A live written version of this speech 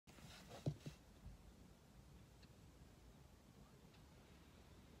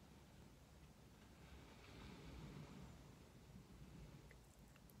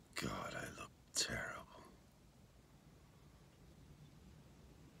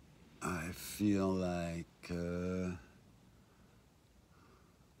I feel like I'm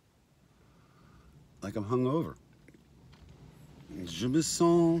hungover. Je me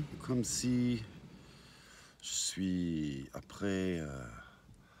sens comme si je suis après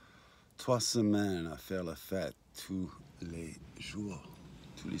 3 semaines à faire la fête tous les jours,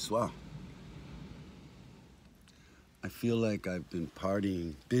 tous les soirs. I feel like I've been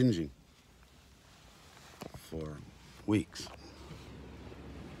partying, binging for weeks.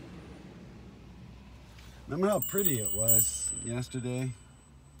 Remember how pretty it was yesterday?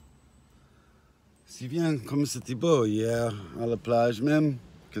 Si bien comme c'était beau hier à la plage, même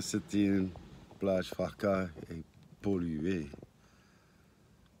que c'était une plage FACA et polluée.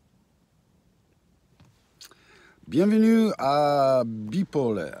 Bienvenue à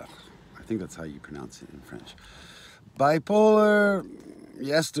Bipolar. I think that's how you pronounce it in French. Bipolar,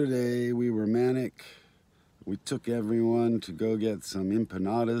 yesterday we were manic. We took everyone to go get some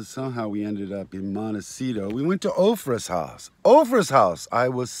empanadas. Somehow we ended up in Montecito. We went to Ofra's house. Ofra's house. I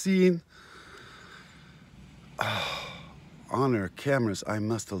was seeing on her cameras. I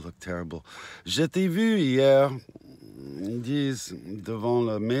must have looked terrible. Je t'ai vu hier, ils disent, devant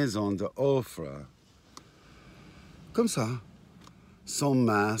la maison de Ofra. Comme ça, sans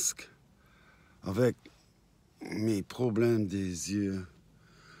masque, avec mes problèmes des yeux.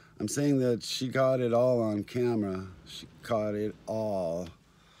 I'm saying that she got it all on camera. She caught it all.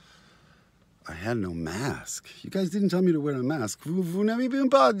 I had no mask. You guys didn't tell me to wear a mask. Vous n'avez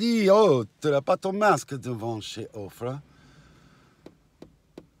même pas dit, oh, tu n'as pas ton masque devant chez Ofra.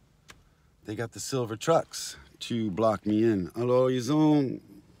 They got the silver trucks to block me in. Alors, ils ont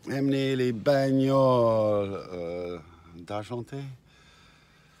amené les bagnoles d'argenté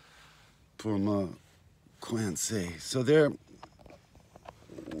pour me coincer. So they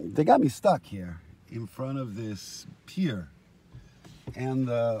got me stuck here in front of this pier. And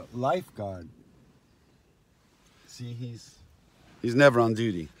the lifeguard, see, he's never on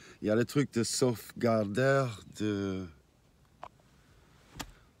duty. Il y a le truc de sauvegardeur de...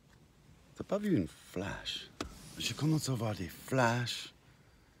 T'as pas vu une flash? Je commence à voir des flashs.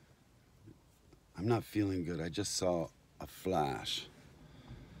 I'm not feeling good. I just saw a flash.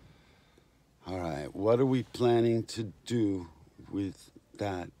 All right, what are we planning to do with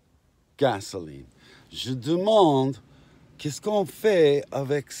that gasoline? Je demande, qu'est-ce qu'on fait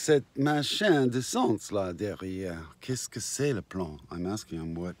avec cette machin d'essence là derrière? Qu'est-ce que c'est le plan? I'm asking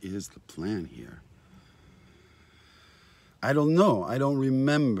him, what is the plan here? I don't know. I don't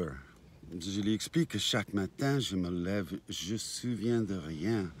remember. Je lui explique que chaque matin, je me lève, je me souviens de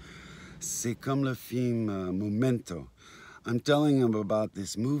rien. C'est comme le film Memento. I'm telling him about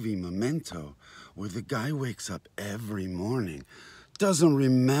this movie, Memento, where the guy wakes up every morning, doesn't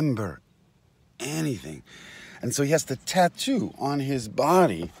remember anything. And so he has the tattoo on his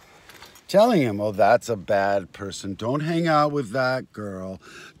body telling him, oh, that's a bad person. Don't hang out with that girl.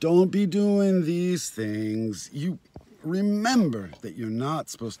 Don't be doing these things. You remember that you're not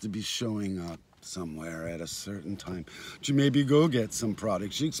supposed to be showing up somewhere at a certain time. To maybe go get some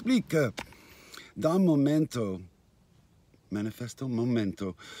products. J'explique que dans Memento, Manifesto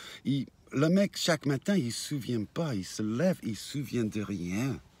Memento, le mec, chaque matin, il ne se souvient pas. Il se lève, il ne se souvient de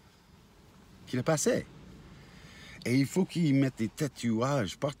rien qu'il a passé. Et il faut qu'il mette des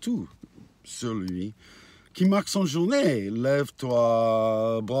tatouages partout sur lui qui marquent son journée.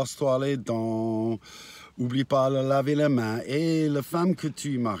 Lève-toi, brosse-toi les dents, oublie pas de laver les mains. Et la femme que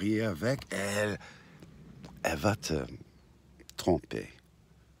tu es mariée avec, elle va te tromper.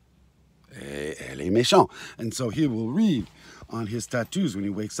 Et elle est méchante. And so he will read on his tattoos when he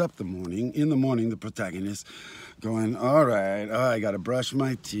wakes up in the morning, the protagonist going, all right, I got to brush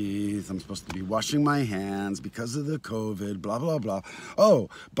my teeth. I'm supposed to be washing my hands because of the COVID, blah, blah, blah. Oh,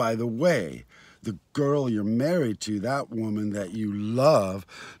 by the way, the girl you're married to, that woman that you love,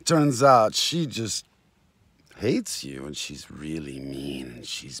 turns out she just hates you and she's really mean and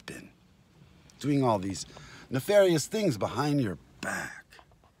she's been doing all these nefarious things behind your back.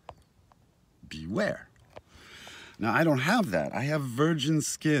 Beware. Now, I don't have that. I have virgin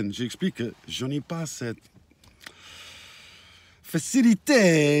skin. J'explique que je n'ai pas cette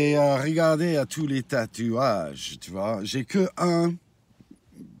facilité à regarder à tous les tatouages, tu vois. J'ai que un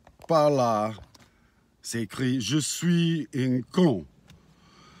par là. C'est écrit « Je suis un con ».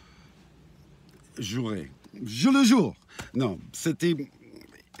 Juré. Je le jure. Non,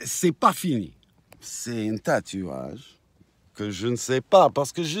 c'est pas fini. C'est un tatouage que je ne sais pas,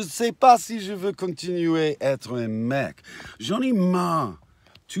 parce que je ne sais pas si je veux continuer à être un mec. J'en ai marre.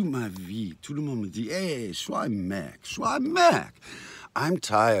 Toute ma vie, tout le monde me dit, hey, sois un mec, sois un mec. I'm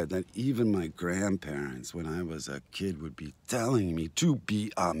tired that even my grandparents, when I was a kid, would be telling me to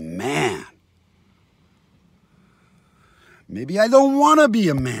be a man. Maybe I don't want to be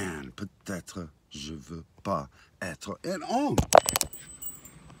a man. Peut-être je veux pas être un homme.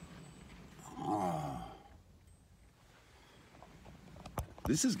 Oh.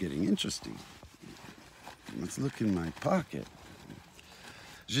 This is getting interesting. Let's look in my pocket.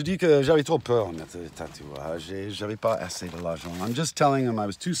 J'ai dit que j'avais trop peur de mettre des tatouages et j'avais pas assez de l'argent. I'm just telling him I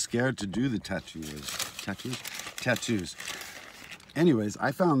was too scared to do the tattoos. Anyways,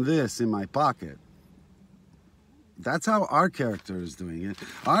 I found this in my pocket. That's how our character is doing it.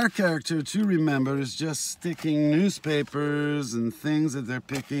 Our character, to remember, is just sticking newspapers and things that they're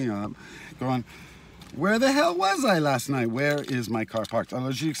picking up, going, where the hell was I last night? Where is my car parked?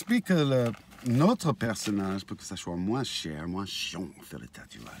 Alors, j'explique que notre personnage, pour que ça soit moins cher, moins chiant de faire le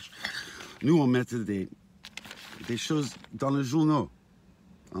tatouage. Nous, on mettait des choses dans les journaux.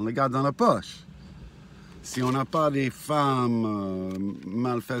 On les garde dans la poche. Si on n'a pas des femmes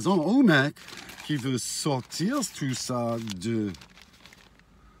malfaisantes ou mec qui veut sortir tout ça de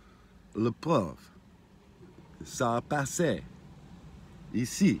l'épreuve. Ça a passé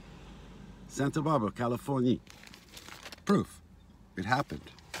ici, Santa Barbara, Californie. Proof. It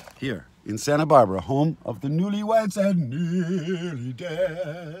happened here in Santa Barbara, home of the newlyweds and nearly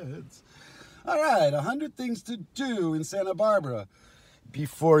deads. All right, 100 things to do in Santa Barbara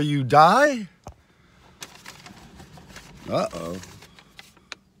before you die. Uh-oh.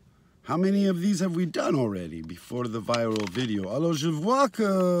 How many of these have we done already before the viral video? Alors, je vois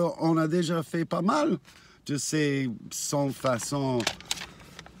qu'on a déjà fait pas mal de ces 100 façons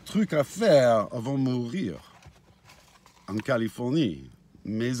trucs à faire avant de mourir. En Californie,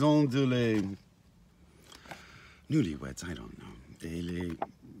 maison de les newlyweds, I don't know. Et les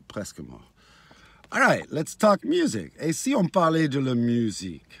presque morts. All right, let's talk music. Et si on parlait de la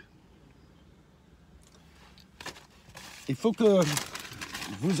musique? Il faut que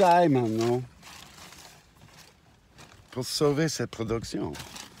vous ayez maintenant, pour sauver cette production,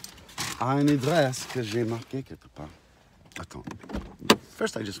 à une adresse que j'ai marquée quelque part. Attends.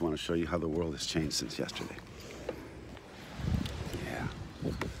 First, I just want to show you how the world has changed since yesterday. Yeah.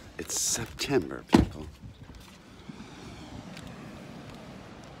 It's September, people.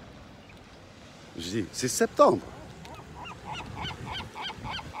 Je dis, c'est septembre.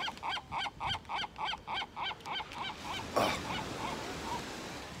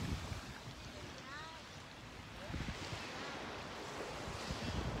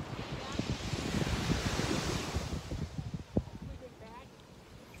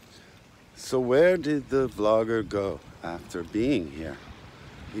 So where did the vlogger go after being here?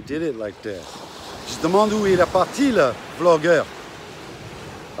 He did it like this. Je demande où il est parti, le vlogueur.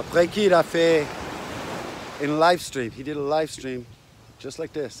 Après qu'il a fait in live stream. He did a live stream just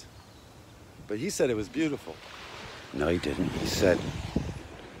like this. But he said it was beautiful. No, he didn't. He said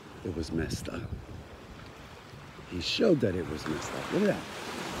it was messed up. He showed that it was messed up. Look at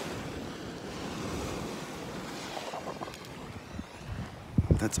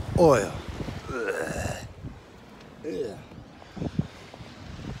that. That's oil. Yeah.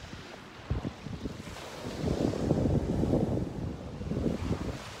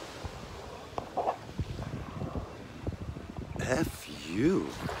 F you.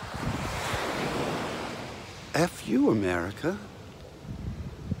 F you, America.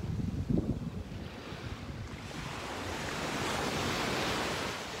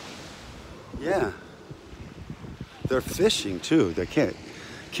 Yeah. They're fishing too. They can't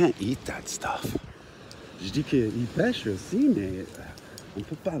eat that stuff. Je dis qu'ils pêchent aussi, mais on ne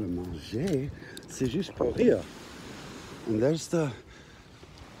peut pas le manger. C'est juste pour rire. And there's the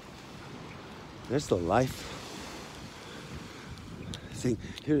life thing.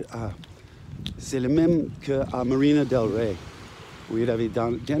 Here, c'est le même qu'à Marina del Rey, où il avait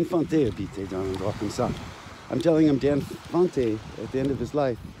Dan Fante habité dans un endroit comme ça. I'm telling him Dan Fante, at the end of his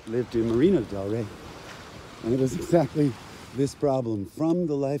life, lived in Marina del Rey. And it was exactly this problem, from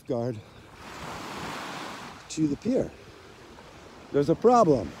the lifeguard to the pier. There's a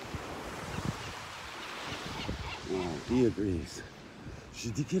problem. Oh, he agrees. Je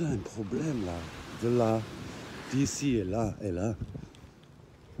dis qu'il a un problème là, de là, d'ici et là et là.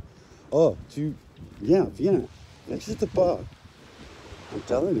 Oh, viens, n'existe pas. I'm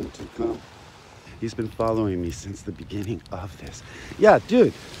telling him to come. He's been following me since the beginning of this. Yeah,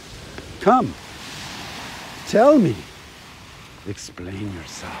 dude, come. Tell me. Explain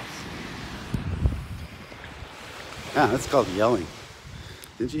yourself. Yeah, that's called yelling.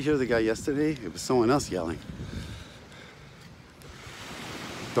 Didn't you hear the guy yesterday? It was someone else yelling.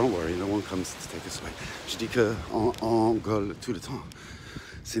 Don't worry, no one comes to take us away. Je dis que on gueule tout le temps.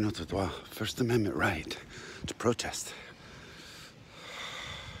 C'est notre droit, First Amendment right, to protest.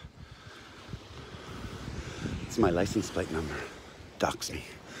 It's my license plate number. Dox me.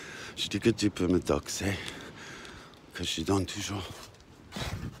 Je dis que tu peux me doxer, que je donne toujours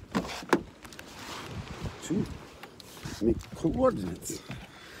tout mes coordinates,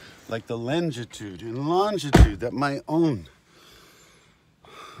 like the longitude and longitude that my own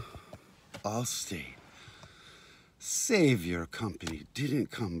Allstate Savior Company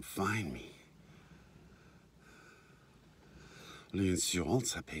didn't come find me.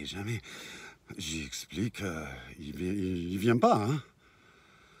 L'insurance, ça paye jamais. J'explique, il vient pas, hein?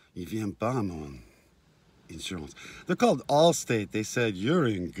 Il vient pas à mon insurance. They're called Allstate. They said, you're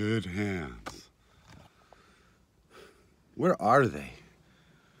in good hands. Where are they?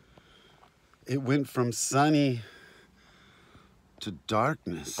 It went from sunny to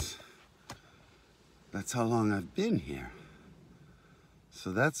darkness. That's how long I've been here.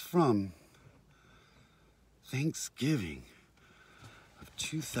 So that's from Thanksgiving of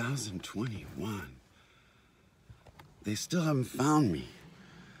 2021. They still haven't found me.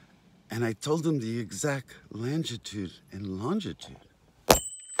 And I told them the exact longitude and longitude.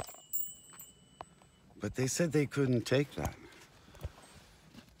 But they said they couldn't take that.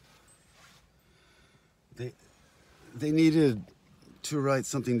 They needed to write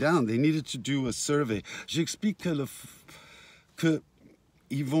something down. They needed to do a survey. J'explique que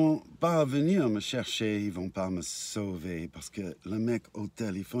ils vont pas venir me chercher, ils vont pas me sauver, parce que le mec au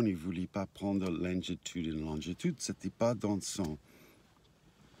téléphone, il voulait pas prendre longitude et longitude, c'était pas dans son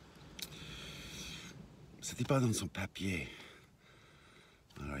papier.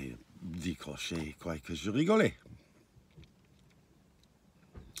 Alors il a décroché, il croyait que je rigolais.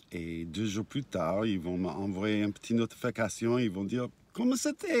 Et 2 jours plus tard, ils vont m'envoyer une petite notification. Ils vont dire, comment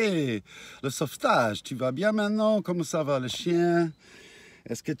c'était le sauvetage? Tu vas bien maintenant? Comment ça va le chien?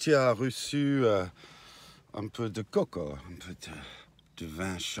 Est-ce que tu as reçu un peu de coco, un peu de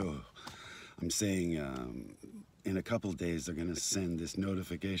vin chaud? I'm saying in a couple days, they're going to send this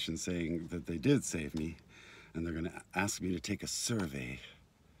notification saying that they did save me. And they're going to ask me to take a survey.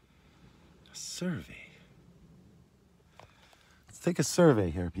 A survey? Take a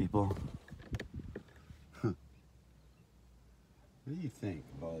survey here, people. Huh. What do you think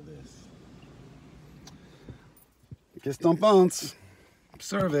of all this? Qu'est-ce que t'en penses?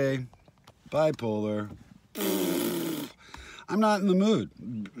 Survey. Bipolar. I'm not in the mood.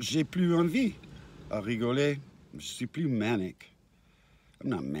 J'ai plus envie à rigoler. Je suis plus manic. I'm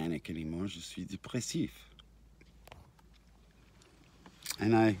not manic anymore. Je suis dépressif.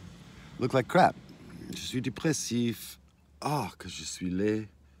 And I look like crap. Je suis dépressif. Ah, que je suis laid.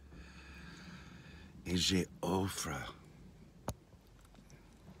 Et j'ai offre.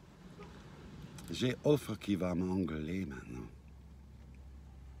 J'ai offre qui va m'engueuler maintenant.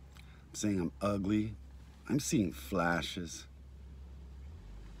 I'm saying I'm ugly. I'm seeing flashes.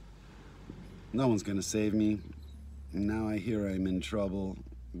 No one's gonna save me. Now I hear I'm in trouble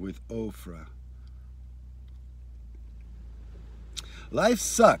with Ofra. Life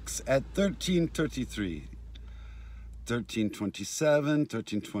sucks at 13:33. 13:27,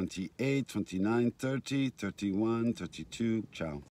 13:28, 29, 30, 31, 32. Ciao.